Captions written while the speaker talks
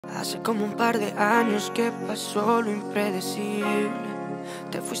Hace como un par de años que pasó lo impredecible.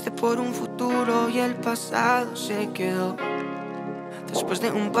 Te fuiste por un futuro y el pasado se quedó. Después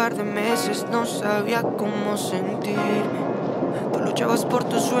de un par de meses no sabía cómo sentirme. Tú luchabas por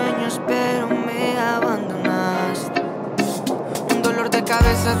tus sueños pero me abandonaste. Un dolor de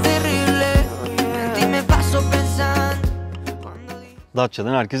cabeza terrible. En ti me paso pensando.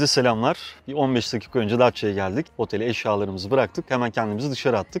 Datça'dan herkese selamlar. Bir 15 dakika önce Datça'ya geldik. Otele eşyalarımızı bıraktık. Hemen kendimizi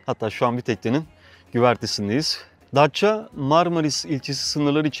dışarı attık. Hatta şu an bir teknenin güvertesindeyiz. Datça, Marmaris ilçesi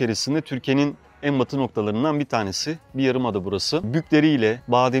sınırları içerisinde Türkiye'nin en batı noktalarından bir tanesi. Bir yarımada burası. Bükleriyle,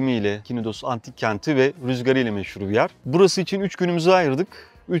 bademiyle, Knidos Antik Kenti ve rüzgarıyla meşhur bir yer. Burası için 3 günümüzü ayırdık.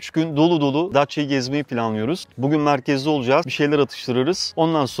 3 gün dolu dolu Datça'yı gezmeyi planlıyoruz. Bugün merkezde olacağız. Bir şeyler atıştırırız.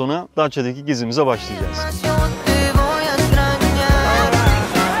 Ondan sonra Datça'daki gezimize başlayacağız.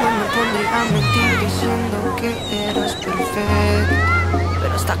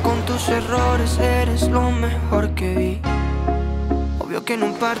 Hasta con tus errores eres lo mejor que vi. Obvio que en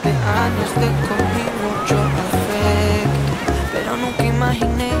un par de años te cogí mucho afecto, pero nunca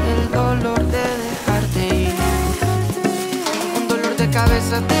imaginé el dolor de dejarte ir. Un dolor de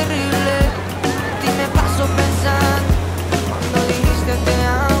cabeza terrible. En ti me paso pensando cuando dijiste te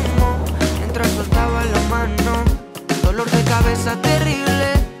amo mientras soltaba la mano. Dolor de cabeza terrible.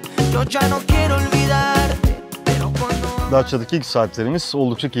 Yo ya no quiero olvidarte. Datça'daki ilk saatlerimiz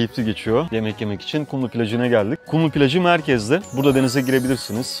oldukça keyifli geçiyor. Yemek yemek için Kumlu Plajı'na geldik. Kumlu Plajı merkezde. Burada denize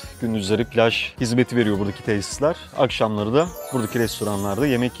girebilirsiniz. Gündüzleri plaj hizmeti veriyor buradaki tesisler. Akşamları da buradaki restoranlarda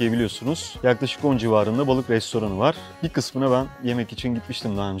yemek yiyebiliyorsunuz. Yaklaşık 10 civarında balık restoranı var. Bir kısmına ben yemek için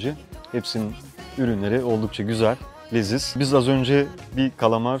gitmiştim daha önce. Hepsinin ürünleri oldukça güzel, leziz. Biz az önce bir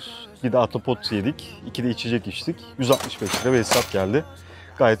kalamar, bir de ahtapot yedik. 2 de içecek içtik. 165 lira bir hesap geldi.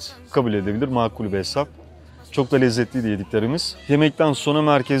 Gayet kabul edilebilir, makul bir hesap. Çok da lezzetliydi yediklerimiz. Yemekten sonra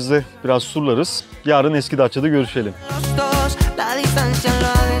merkezde biraz turlarız. Yarın Eski Datça'da görüşelim.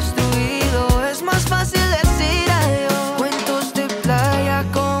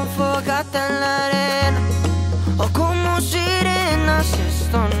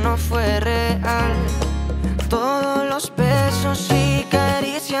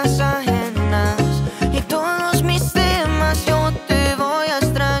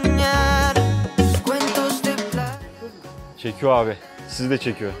 Çekiyor abi. Sizi de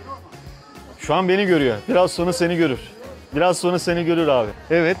çekiyor. Şu an beni görüyor. Biraz sonra seni görür. Biraz sonra seni görür abi.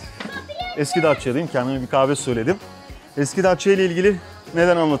 Evet. Eski Datça'dayım. Kendime bir kahve söyledim. Eski Datça ile ilgili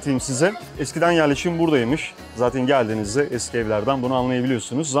neden anlatayım size? Eskiden yerleşim buradaymış. Zaten geldiğinizde eski evlerden bunu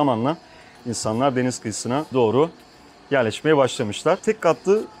anlayabiliyorsunuz. Zamanla insanlar deniz kıyısına doğru yerleşmeye başlamışlar. Tek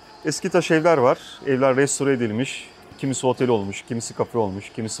katlı eski taş evler var. Evler restore edilmiş. Kimisi otel olmuş, kimisi kafe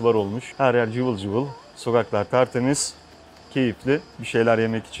olmuş, kimisi bar olmuş. Her yer cıvıl cıvıl. Sokaklar tertemiz. Keyifli. Bir şeyler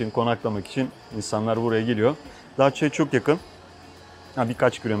yemek için, konaklamak için insanlar buraya geliyor. Datça'ya çok yakın.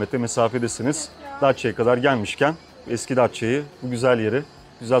 Birkaç kilometre mesafedesiniz. Datça'ya kadar gelmişken Eski Datça'yı, bu güzel yeri,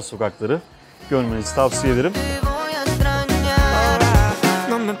 güzel sokakları görmenizi tavsiye ederim.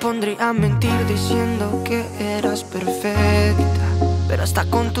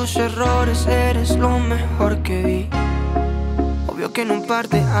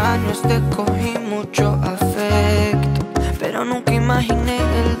 Pero nunca imaginé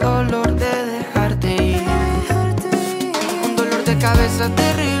el dolor de dejarte ir. Un dolor de cabeza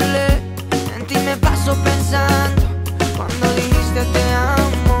terrible. En ti me paso pensando cuando dijiste te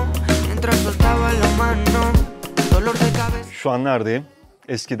amo mientras soltaba la mano. Dolor de cabeza. Şu an neredeyim?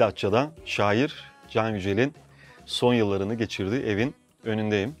 Eski Datça'da şair Can Yücel'in son yıllarını geçirdiği evin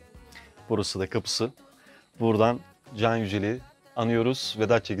önündeyim. Burası da kapısı. Buradan Can Yücel'i anıyoruz ve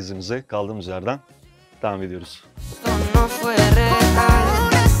Datça gezimize kaldığımız yerden devam ediyoruz.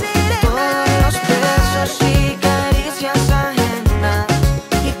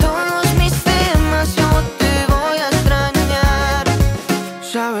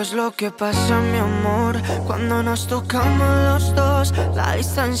 Sabes lo que pasa mi amor cuando nos tocamos los dos, la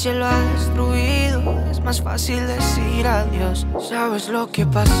distancia lo ha destruido, es más fácil decir adiós. Sabes lo que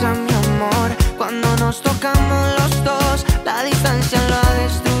pasa mi amor cuando nos tocamos los dos, la distancia lo ha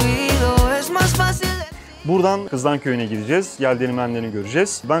destruido, es más fácil. Buradan Kızlan Köyü'ne gideceğiz. Yel değirmenlerini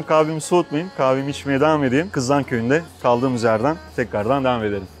göreceğiz. Ben kahvemi soğutmayayım, kahvemi içmeye devam edeyim. Kızlan Köyü'nde kaldığımız yerden tekrardan devam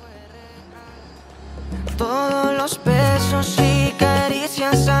edelim.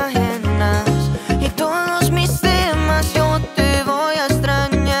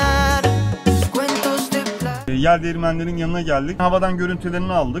 Yel değirmenlerin yanına geldik. Havadan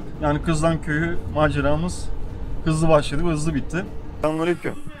görüntülerini aldık. Yani Kızlan Köyü maceramız hızlı başladı ve hızlı bitti.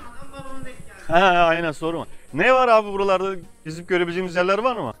 Selamünaleyküm. Aynen sorma. Ne var abi buralarda gezip görebileceğimiz yerler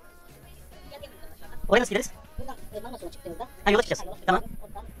var mı? Oraya nasıl gideriz? Ha, yola çıkacağız. Tamam.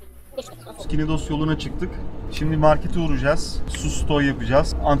 Knidos yoluna çıktık. Şimdi markete uğrayacağız. Su stoğu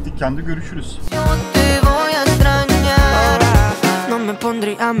yapacağız. Antik kentte görüşürüz. No me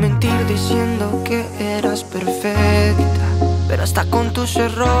pondría a mentir diciendo que eras perfecta, pero hasta con tus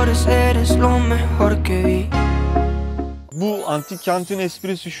errores eres lo mejor que vi. Bu antik kentin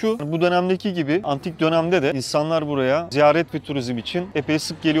esprisi şu, bu dönemdeki gibi antik dönemde de insanlar buraya ziyaret ve turizm için epey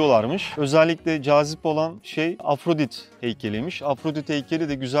sık geliyorlarmış. Özellikle cazip olan şey Afrodit heykeliymiş. Afrodit heykeli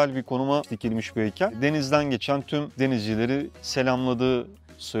de güzel bir konuma dikilmiş bir heykel. Denizden geçen tüm denizcileri selamladığı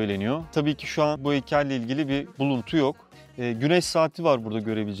söyleniyor. Tabii ki şu an bu heykelle ilgili bir buluntu yok. Güneş saati var burada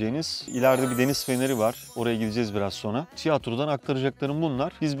görebileceğiniz. İleride bir deniz feneri var. Oraya gideceğiz biraz sonra. Tiyatrodan aktaracaklarım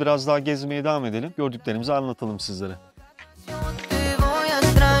bunlar. Biz biraz daha gezmeye devam edelim. Gördüklerimizi anlatalım sizlere.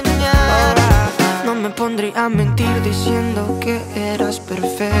 No me pondría a mentir diciendo que eras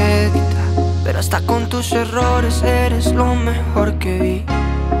perfecta, pero hasta con tus errores eres lo mejor que vi.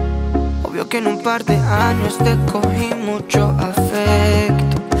 Obvio que en un par de años te cogí mucho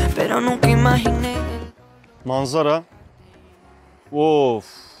afecto, pero nunca imaginé. Manzara. Of.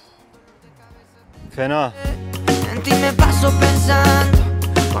 Fena. En ti me paso pensando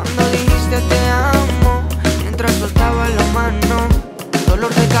cuando dijiste te amo, mientras soltaba la mano.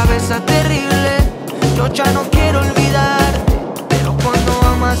 Dolor de cabeza terrible, yo ya no quiero olvidarte, pero cuando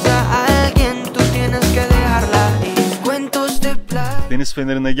amas a alguien tú tienes que dejarla ir. Cuentos de playa. Deniz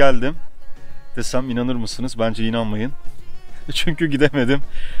fenerine geldim. Desem inanır mısınız? Bence inanmayın. Çünkü gidemedim.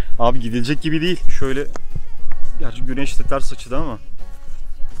 Abi gidilecek gibi değil. Şöyle, gerçi güneş de ters açıda ama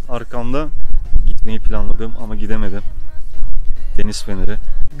arkamda gitmeyi planladım ama gidemedim. Deniz feneri.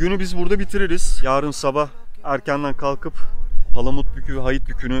 Günü biz burada bitiririz. Yarın sabah erkenden kalkıp Palamutbükü ve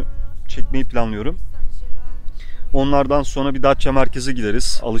Hayıtbükü'nü çekmeyi planlıyorum. Onlardan sonra bir Datça merkeze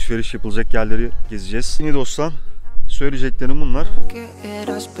gideriz. Alışveriş yapılacak yerleri gezeceğiz. Knidos'tan söyleyeceklerim bunlar.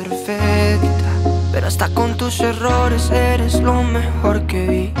 Pero hasta con tus errores eres lo mejor que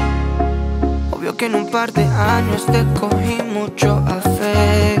vi. Obvio que en un par de años te cogí mucho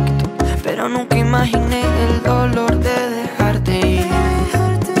afecto, pero nunca imaginé el dolor de dejarte ir.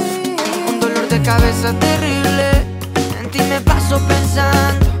 Un dolor de cabeza terrible. En ti me paso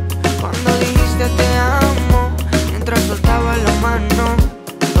pensando cuando dijiste te amo, mientras soltaba la mano.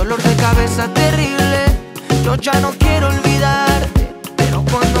 Dolor de cabeza terrible. Yo ya no quiero olvidarte, pero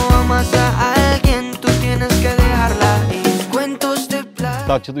cuando amas a alguien tú tienes que dejarla ir. Cuentos de playa.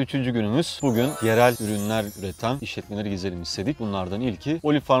 Datça'da 3. günümüz. Bugün yerel ürünler üreten işletmeleri gezelim istedik. Bunlardan ilki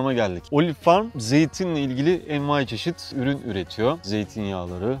Olive Farm'a geldik. Olive Farm zeytinle ilgili envai çeşit ürün üretiyor.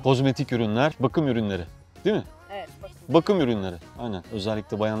 Zeytinyağları, kozmetik ürünler, bakım ürünleri. Değil mi? Evet. Bakım ürünleri. Aynen.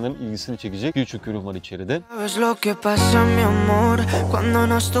 Özellikle bayanların ilgisini çekecek birçok ürün var içeride. Sabes lo que pasa mi amor cuando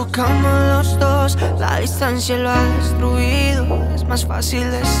nos tocamos los dos, la distancia lo ha destruido, es más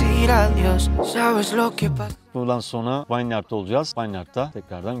fácil decir adiós. Sabes lo que pasa. Buradan sonra Vineyard'da olacağız. Vineyard'da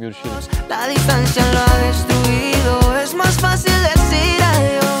tekrardan görüşelim. La distancia lo ha destruido, es más fácil decir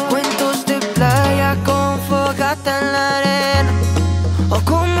adiós. Cuentos de playa con fogata en la arena, o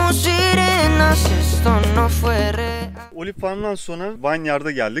como sirenas, esto no fue real. Olive Farm'dan sonra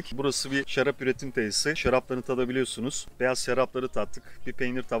Vineyard'a geldik. Burası bir şarap üretim tesisi. Şaraplarını tadabiliyorsunuz. Beyaz şarapları tattık. Bir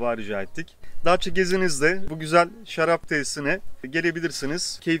peynir tabağı rica ettik. Datça gezinizde bu güzel şarap tesisine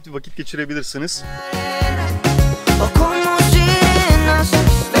gelebilirsiniz. Keyifli vakit geçirebilirsiniz. O como sirenas,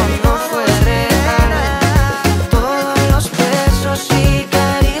 esto no fue real. Todos los besos y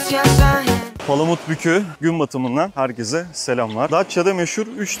caricias ajenas. Palamutbükü gün batımından herkese selamlar. Datça'da meşhur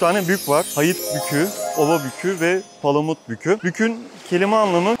 3 tane bük var. Hayıtbükü, Ovabükü ve Palamutbükü. Bükün kelime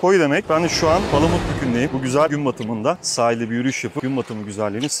anlamı koy demek. Ben de şu an Palamutbükü'ndeyim. Bu güzel gün batımında sahilde bir yürüyüş yapıp gün batımı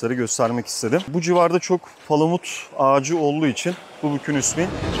güzelliğini sizlere göstermek istedim. Bu civarda çok palamut ağacı olduğu için bu bükün ismi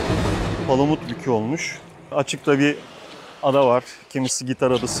Palamutbükü olmuş. Açıkta bir ada var. Kimisi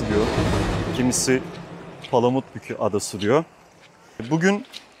Gitar Adası diyor. Kimisi Palamutbükü Adası diyor. Bugün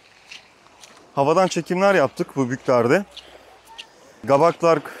havadan çekimler yaptık bu büklerde.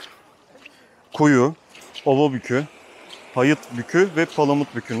 Gabaklar Koyu, Ovabükü, Hayıtbükü ve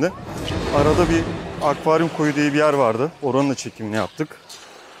Palamutbükü'nde. Arada bir akvaryum koyu diye bir yer vardı. Oranın da çekimini yaptık.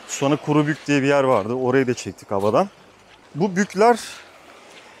 Sonra Kurubük diye bir yer vardı. Orayı da çektik havadan. Bu bükler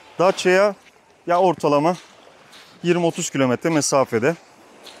Datça'ya ya ortalama 20-30 kilometre mesafede.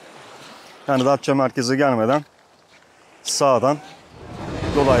 Yani Datça merkeze gelmeden sağdan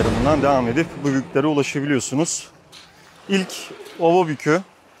yol ayrımından devam edip bu büklere ulaşabiliyorsunuz. İlk Ovabükü,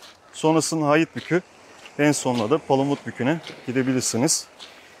 sonrasında Hayıtbükü, en sonunda da Palamutbükü'ne gidebilirsiniz.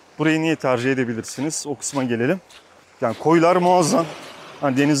 Burayı niye tercih edebilirsiniz? O kısma gelelim. Yani koylar muazzam.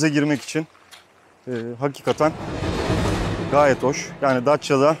 Hani denize girmek için hakikaten gayet hoş. Yani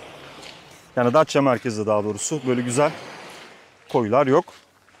Datça'da, yani Datça merkezde daha doğrusu böyle güzel koylar yok.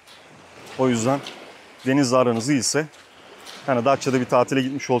 O yüzden denizle aranız iyiyse, yani Datça'da bir tatile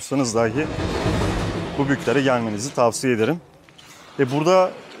gitmiş olsanız dahi bu büyüklere gelmenizi tavsiye ederim.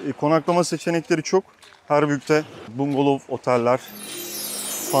 Burada konaklama seçenekleri çok. Her büyükte bungalov oteller,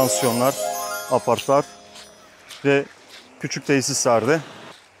 pansiyonlar, apartlar ve küçük tesislerde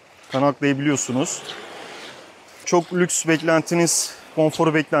konaklayabiliyorsunuz. Çok lüks beklentiniz,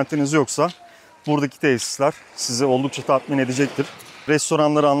 konfor beklentiniz yoksa buradaki tesisler sizi oldukça tatmin edecektir.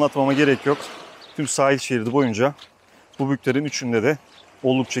 Restoranları anlatmama gerek yok. Tüm sahil şeridi boyunca bu büyüklerin üçünde de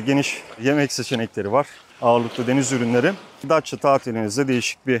oldukça geniş yemek seçenekleri var. Ağırlıklı deniz ürünleri. Datça tatilinizde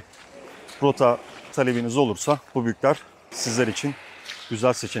değişik bir rota talebiniz olursa bu büyükler sizler için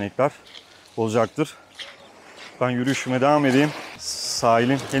güzel seçenekler olacaktır. Ben yürüyüşüme devam edeyim.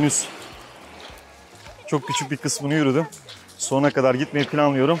 Sahilin henüz çok küçük bir kısmını yürüdüm. Sonuna kadar gitmeyi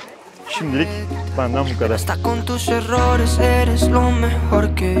planlıyorum. Şimdilik benden bu kadar. Hasta con tus errores eres lo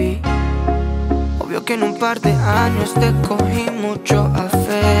mejor que vi. Obvio que en un par de años te cogí mucho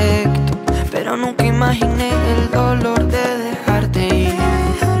afecto, pero nunca imaginé el dolor de dejarte ir.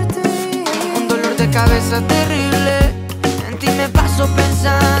 Un dolor de cabeza terrible. En ti me paso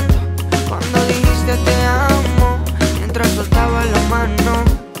pensando cuando dijiste te amo, mientras soltaba la mano.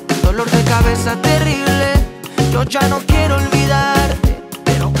 Dolor de cabeza terrible. Yo ya no quiero olvidarte,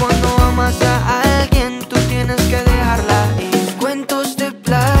 pero cuando amas a alguien tú tienes que dejarla ir. Cuentos de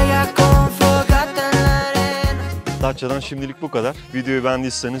playa con fogata en la arena. Datça'dan şimdilik bu kadar. Videoyu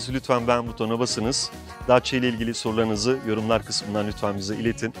beğendiyseniz lütfen beğen butonuna basınız. Datça ile ilgili sorularınızı yorumlar kısmından lütfen bize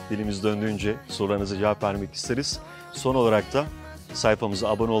iletin. Dilimiz döndüğünce sorularınıza cevap vermek isteriz. Son olarak da sayfamıza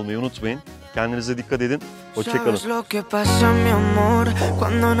abone olmayı unutmayın. Kendinize dikkat edin. Hoşçakalın. ¿Sabes lo que pasa, mi amor?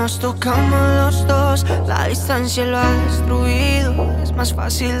 Cuando nos tocamos los dos, la distancia lo ha destruido. Es más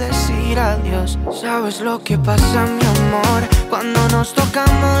fácil decir adiós. ¿Sabes lo que pasa, mi amor? Cuando nos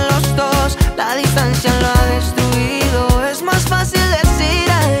tocamos los dos, la distancia lo ha destruido. Es más fácil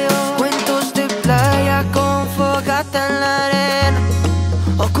decir adiós. Cuentos de playa con fogata en la arena,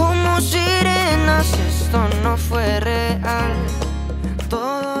 o como sirenas, esto no fue real.